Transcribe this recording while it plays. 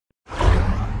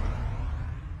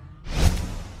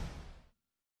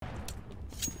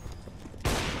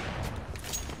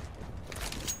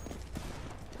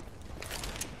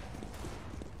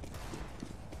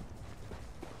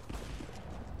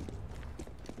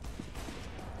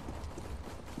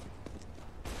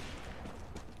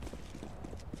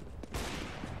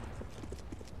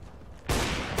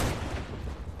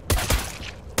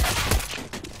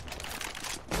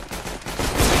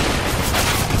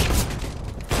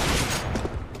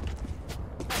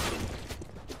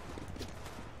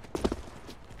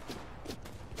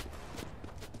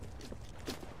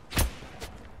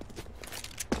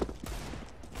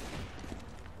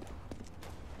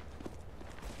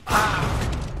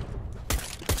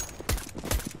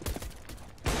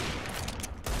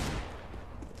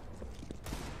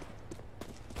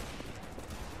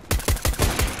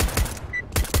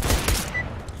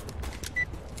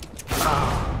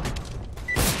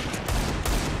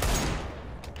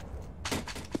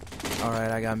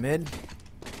Alright, I got mid.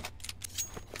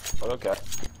 Oh, okay.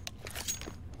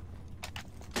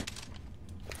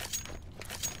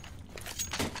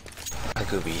 I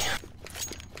could be.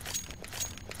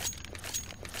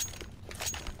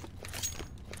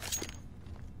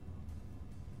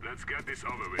 Let's get this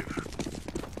over with.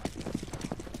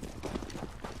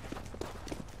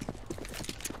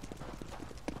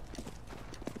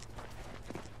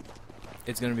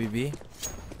 It's gonna be B.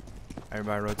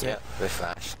 Everybody rotate. Yeah, they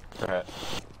flash. Alright.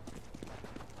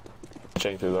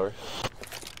 Checking through lower.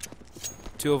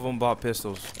 Two of them bought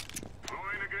pistols.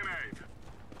 Throwing a grenade.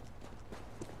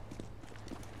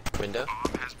 Window.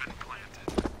 Bomb has been planted.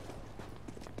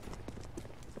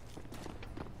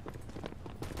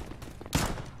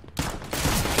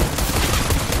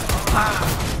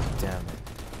 Damn it.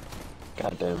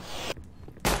 Goddamn.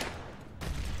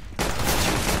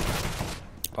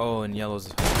 Oh, and yellow's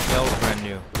brand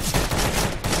new.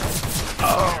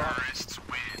 Terrorists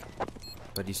win.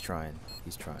 But he's trying.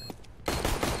 He's trying.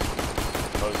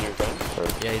 Oh, is he your friend? Or?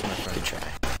 Yeah, he's my friend. Good try.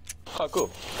 Oh, cool.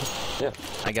 Yeah.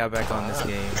 I got back on this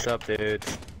game What's up, dude?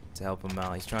 to help him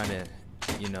out. He's trying to,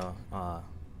 you know,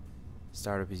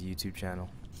 start up his YouTube channel.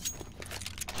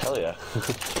 Hell yeah.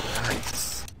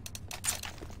 Nice.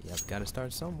 Yep, gotta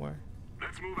start somewhere.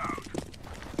 Let's move out.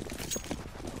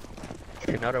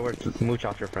 In other words, mooch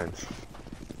off your friends.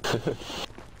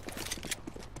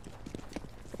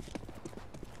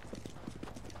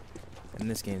 And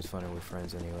this game's funner with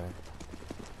friends anyway.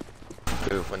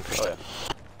 Ooh, 1%. Oh, yeah.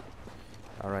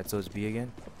 Alright, so it's B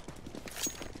again?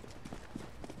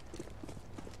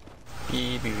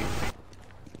 B, B, B.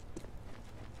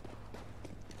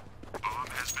 Bomb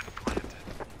has been planted.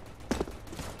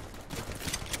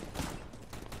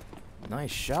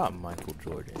 Nice shot, Michael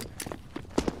Jordan.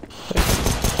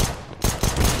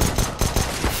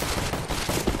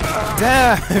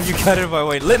 Damn, if you cut it by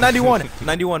way. Lit 91.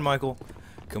 91, Michael.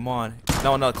 Come on.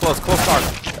 No, close car.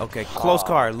 Okay, close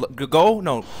car. Go?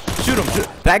 No. Shoot him.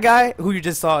 That guy who you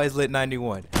just saw is lit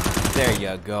 91. There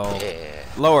you go. Yeah.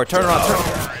 Lower, turn around, turn.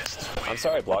 I'm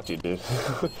sorry I blocked you, dude.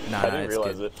 Nah, I didn't it's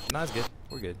realize good. it. Nah, it's good.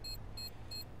 We're good.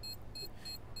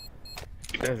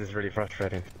 This is really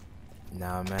frustrating.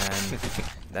 Nah, man.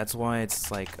 That's why it's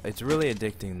like, it's really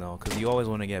addicting though, because you always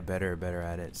want to get better and better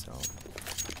at it, so.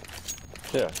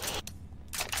 Yeah.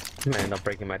 I'm gonna end up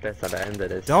breaking my desk at the end of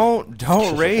this.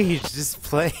 Don't rage, just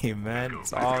play, man.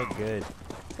 It's all good.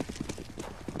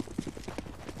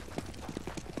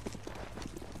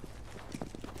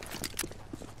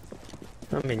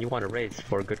 I mean, you want to race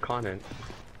for good content.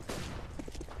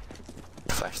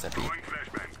 Flash that B. Throwing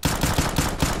flashbang.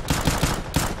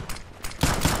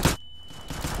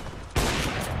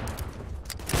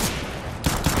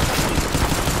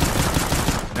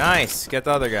 Nice. Get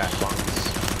the other guy.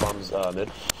 Bombs,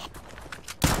 mid.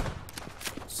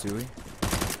 Suey.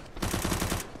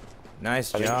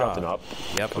 Nice I think he dropped an job. up.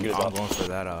 Yep, We'll get his I'm up. going for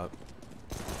that up.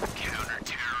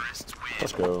 Counter-terrorists win.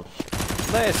 Let's go.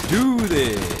 Let's do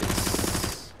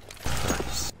this.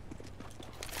 Nice.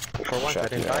 For once, I Check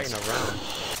didn't your die ass. in a round.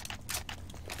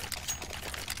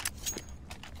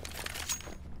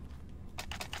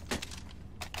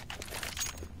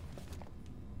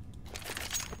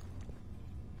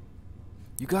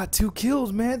 You got 2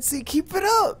 kills, man. See, keep it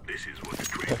up. This is what the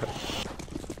dream.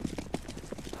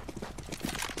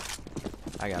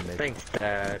 I got mid. Thanks,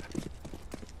 Dad.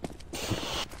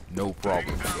 No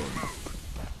problem.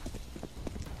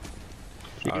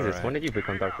 Jesus, Alright. when did you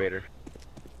become Darth Vader?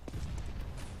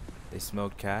 They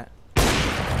smoked cat. No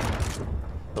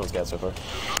one's got so far.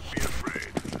 Be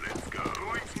afraid. Let's go.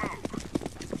 Throwing smoke.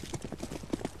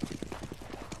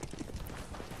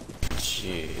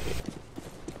 Gee.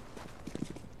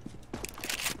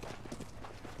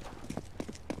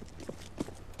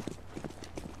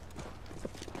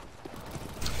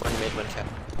 One mid, one cap.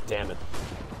 Damn it.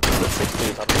 The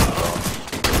 16 top of the ball.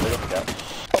 Look at that.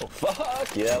 Oh,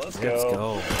 fuck. Yeah, let's go. Let's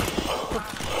go.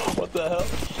 What the hell?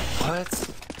 What?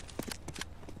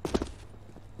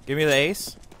 Give me the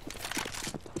ace.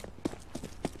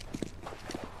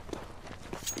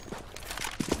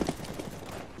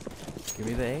 Give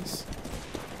me the ace.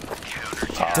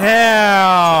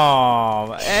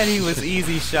 Damn! And he was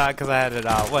easy shot because I had it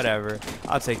out. Whatever.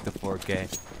 I'll take the 4K.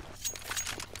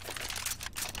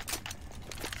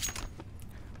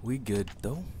 We good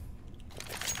though.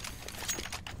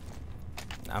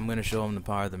 I'm gonna show him the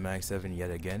power of the Mag 7 yet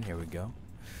again. Here we go.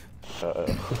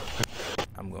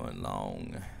 I'm going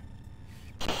long.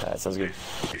 That sounds good.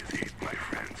 Is it, my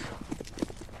friends?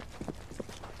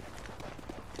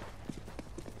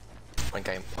 One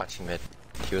guy watching mid.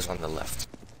 He was on the left.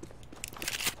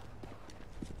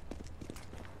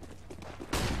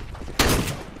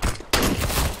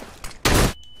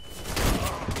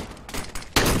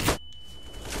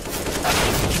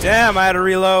 Damn, I had to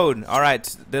reload. All right,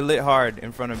 they lit hard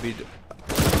in front of B.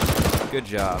 Good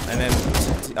job. And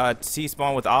then T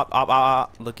spawn with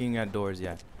op, looking at doors.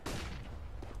 Yeah.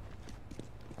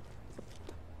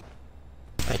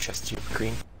 I trust you,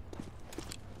 green.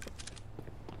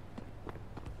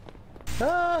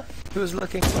 Who's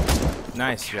looking?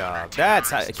 Nice job.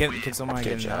 That's how. Can someone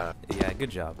Good get job. Yeah,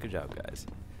 good job, guys.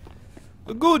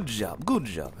 Good job.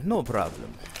 No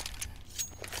problem.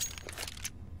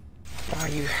 Why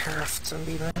you have to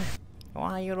be there?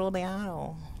 Why you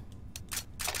rodeado?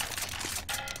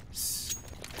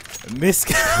 Miss.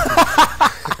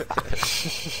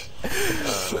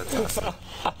 That's awesome.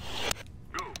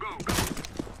 Go, go, go.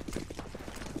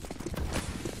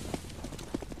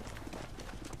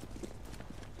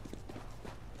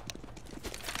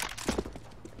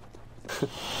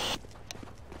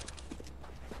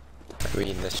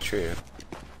 Green, that's true.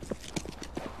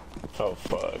 Oh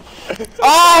fuck.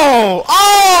 Oh!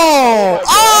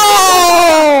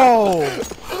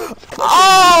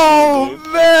 Oh,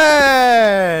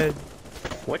 man!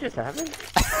 What just happened?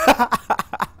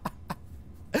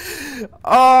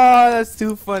 Oh, that's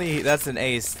too funny. That's an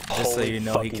ace, just so Holy you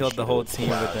know. He fucking killed the whole shit. team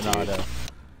Wow, with an dude. auto.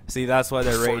 See, that's why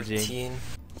they're raging. 14,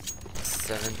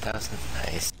 7,000.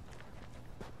 Nice.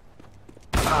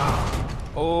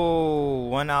 Oh,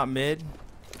 one out mid.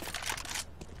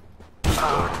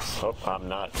 Oh, I'm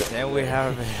not. Then we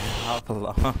have hop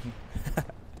along.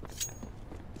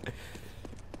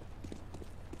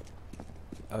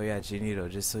 Oh yeah, Chinito,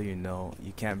 just so you know,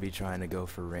 you can't be trying to go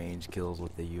for range kills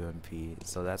with the UMP,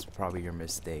 so that's probably your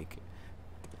mistake.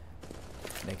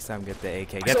 Next time, get the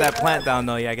AK. Get that plant down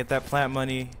though, yeah, get that plant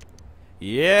money.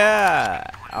 Yeah!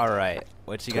 Alright,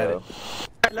 what you got?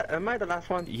 Am I the last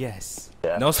one? Yes.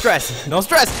 Yeah. No stress, no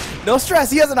stress, no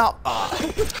stress, he has an out.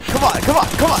 Come on.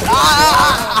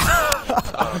 Ah!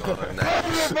 Oh,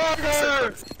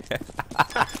 nice.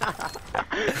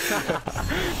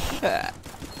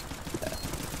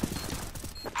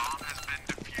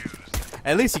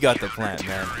 At least you got the plant,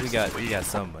 man. We got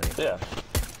somebody. Yeah.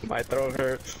 My throat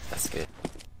hurts. That's good.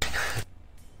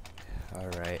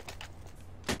 Alright.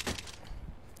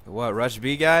 What, rush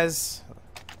B, guys?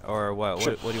 Or what?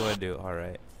 Sure. What do you want to do?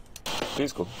 Alright.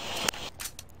 He's cool.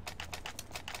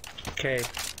 Okay.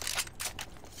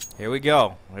 Here we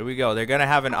go. They're gonna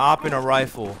have an op and a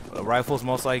rifle. A rifle's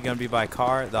most likely gonna be by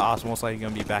car. The op's most likely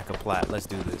gonna be back a plat. Let's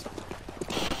do this.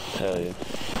 Hell yeah.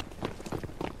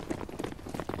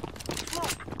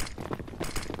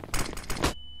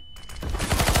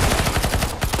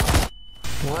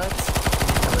 What?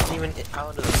 I wasn't even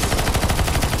out of the...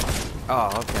 Oh,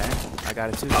 okay. I got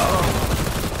it too.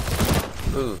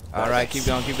 Ooh. Alright, keep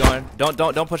going.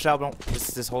 Don't push out. Don't.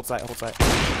 Just hold tight.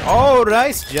 Oh,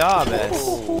 nice job, S.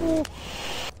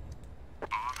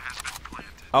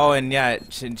 Oh, and yeah,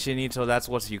 Chinito, that's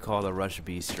what you call the rush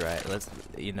B strat. Let's,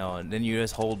 you know, and then you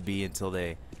just hold B until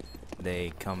they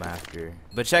come after.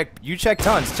 But check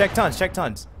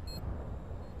tons.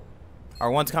 Our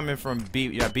one's coming from B.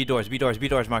 Yeah, B doors,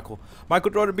 Michael.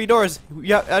 Michael, door to B doors.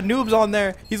 Yeah, noob's on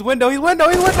there. He's window. Oh,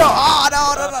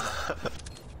 no.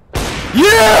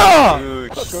 Yeah!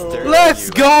 Dude, Let's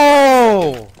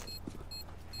go!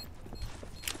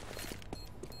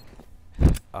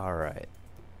 Alright.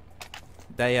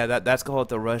 That's called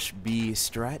the rush B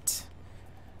strat.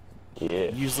 Yeah.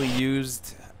 Usually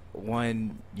used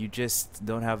when you just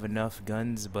don't have enough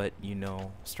guns, but you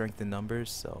know, strength in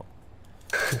numbers, so.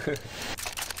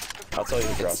 I'll tell you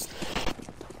who crossed.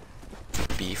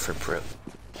 B for pro.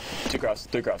 2 cross,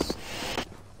 3 cross.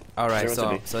 Alright,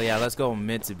 Zero to B. so yeah, let's go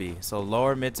mid to B. So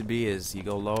lower mid to B is you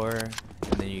go lower,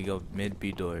 and then you go mid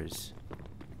B doors.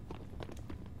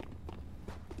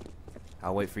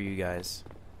 I'll wait for you guys.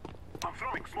 I'm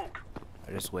throwing smoke.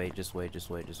 Just wait.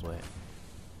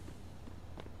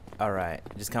 Alright,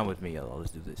 just come with me, yellow.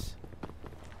 Let's do this.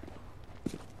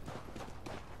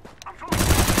 I'm throwing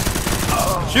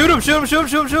Shoot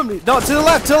him! No, to the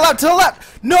left!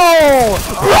 No!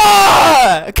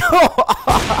 Run! Come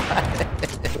on!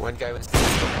 One guy was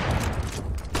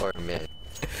or mid.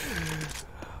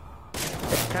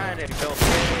 Kind of go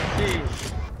crazy.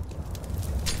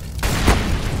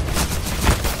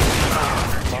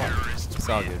 It's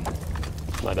all good.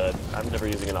 My bad. I'm never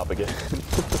using an op again.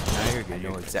 Nah, you're good.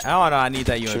 Oh no, I need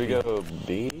that UMP. Should we go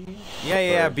B?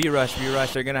 Yeah, B rush.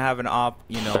 They're gonna have an op,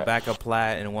 you know, backup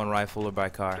plat and one rifle or by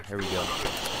car. Here we go.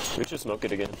 We should smoke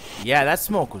it again. Yeah, that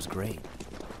smoke was great.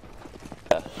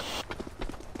 Yeah.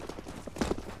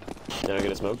 Did I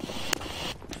get a smoke?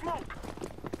 smoke.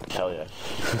 Hell yeah.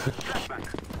 Flashback.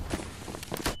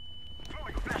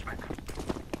 Throwing a flashback.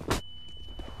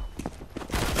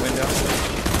 Window.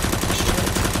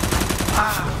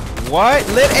 What?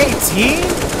 Lit 18?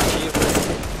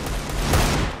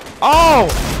 Oh!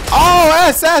 Oh,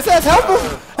 S, help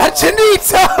him! That's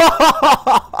Chinito!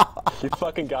 You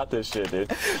fucking got this shit,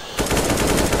 dude.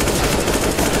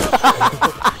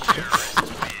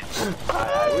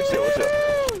 Alright, we chill.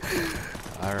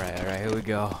 Alright, here we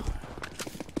go.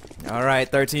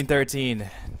 Alright, 13-13.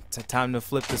 It's time to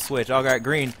flip the switch. Alright,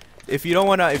 green. If you don't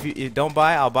wanna, if you don't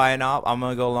buy, I'll buy it up. I'm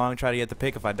gonna go long, try to get the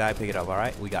pick. If I die, pick it up.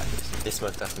 Alright, we got this. They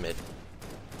smoked off mid.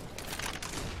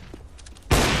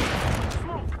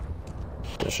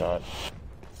 Good shot.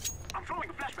 I'm throwing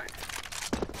a flashbang.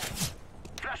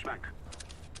 Flashbang.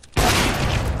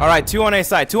 Alright, 2 on A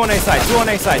side, 2 on A side, 2 on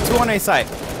A side, 2 on A side.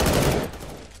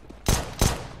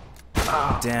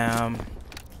 Damn.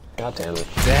 God damn it.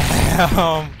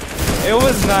 Damn. It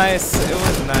was nice. It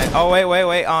was nice. Oh wait.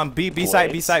 B side.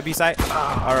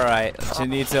 All right,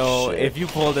 Chinito. Shit. If you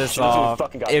pull this Chinito, off, you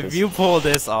fucking got if this. you pull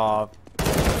this off.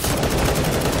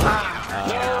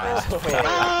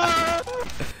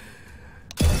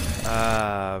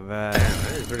 Man.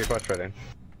 That is really frustrating.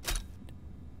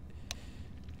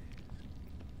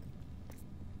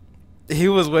 He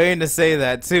was waiting to say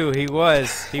that too. He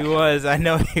was. I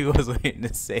know he was waiting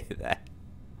to say that.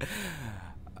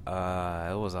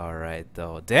 It was alright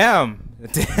though. Damn,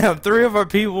 3 of our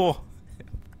people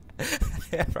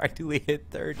practically hit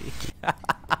 30.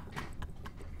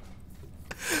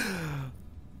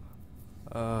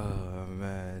 Oh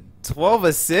man, 12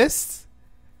 assists.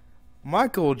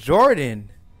 Michael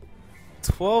Jordan,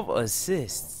 12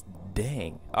 assists.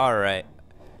 Dang. All right.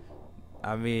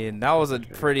 I mean, that was a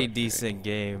pretty decent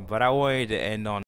game, but I wanted to end on